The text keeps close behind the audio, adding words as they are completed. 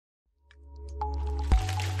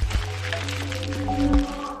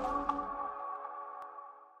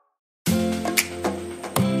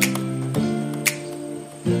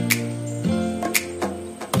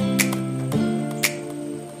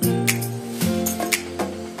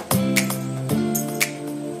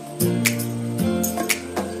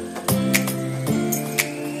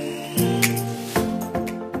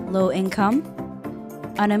income,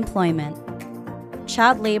 unemployment,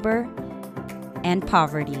 child labor, and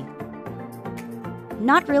poverty.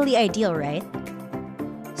 Not really ideal, right?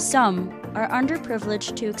 Some are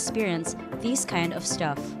underprivileged to experience these kind of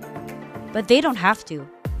stuff. But they don't have to,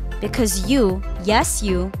 because you, yes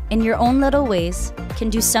you, in your own little ways, can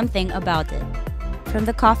do something about it. From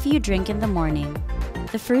the coffee you drink in the morning,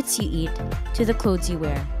 the fruits you eat, to the clothes you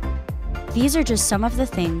wear. These are just some of the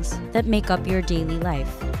things that make up your daily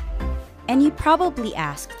life. And you probably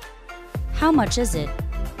asked, how much is it?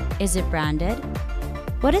 Is it branded?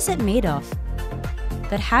 What is it made of?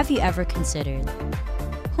 But have you ever considered,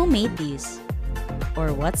 who made these?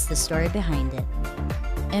 Or what's the story behind it?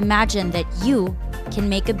 Imagine that you can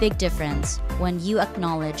make a big difference when you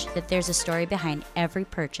acknowledge that there's a story behind every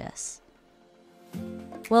purchase.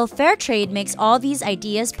 Well, fair trade makes all these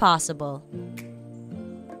ideas possible.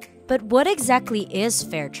 But what exactly is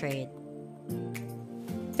fair trade?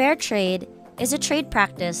 Fair trade is a trade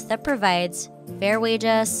practice that provides fair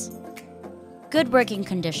wages, good working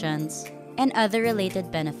conditions, and other related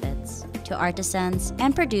benefits to artisans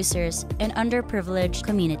and producers in underprivileged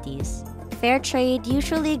communities. Fair trade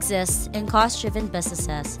usually exists in cost-driven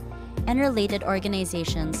businesses and related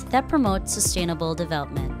organizations that promote sustainable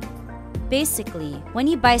development. Basically, when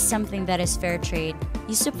you buy something that is fair trade,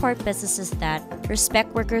 you support businesses that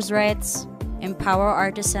respect workers' rights, empower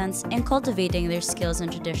artisans in cultivating their skills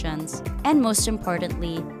and traditions, and most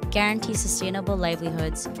importantly, guarantee sustainable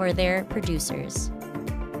livelihoods for their producers.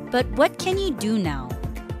 But what can you do now?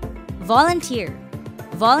 Volunteer!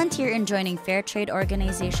 Volunteer in joining fair trade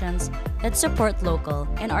organizations that support local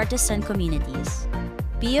and artisan communities.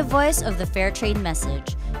 Be a voice of the fair trade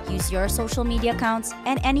message. Use your social media accounts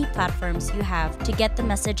and any platforms you have to get the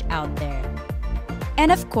message out there.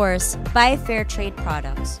 And of course, buy fair trade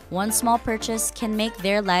products. One small purchase can make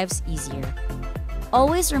their lives easier.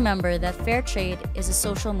 Always remember that fair trade is a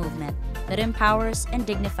social movement that empowers and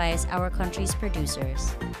dignifies our country's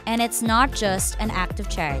producers. And it's not just an act of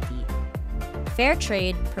charity. Fair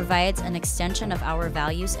trade provides an extension of our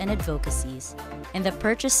values and advocacies in the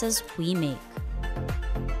purchases we make.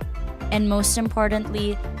 And most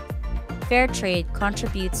importantly, fair trade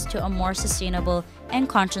contributes to a more sustainable and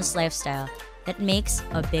conscious lifestyle that makes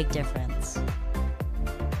a big difference.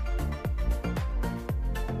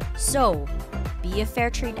 So, be a fair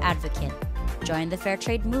trade advocate, join the fair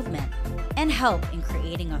trade movement, and help in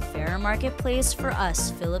creating a fairer marketplace for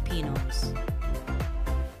us Filipinos.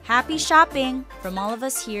 Happy shopping from all of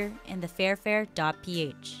us here in the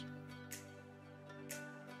fairfair.ph.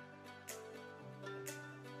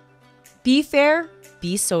 Be fair,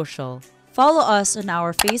 be social. Follow us on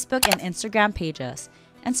our Facebook and Instagram pages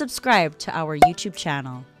and subscribe to our YouTube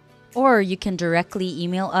channel. Or you can directly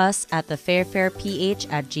email us at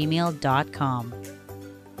thefairfairph@gmail.com.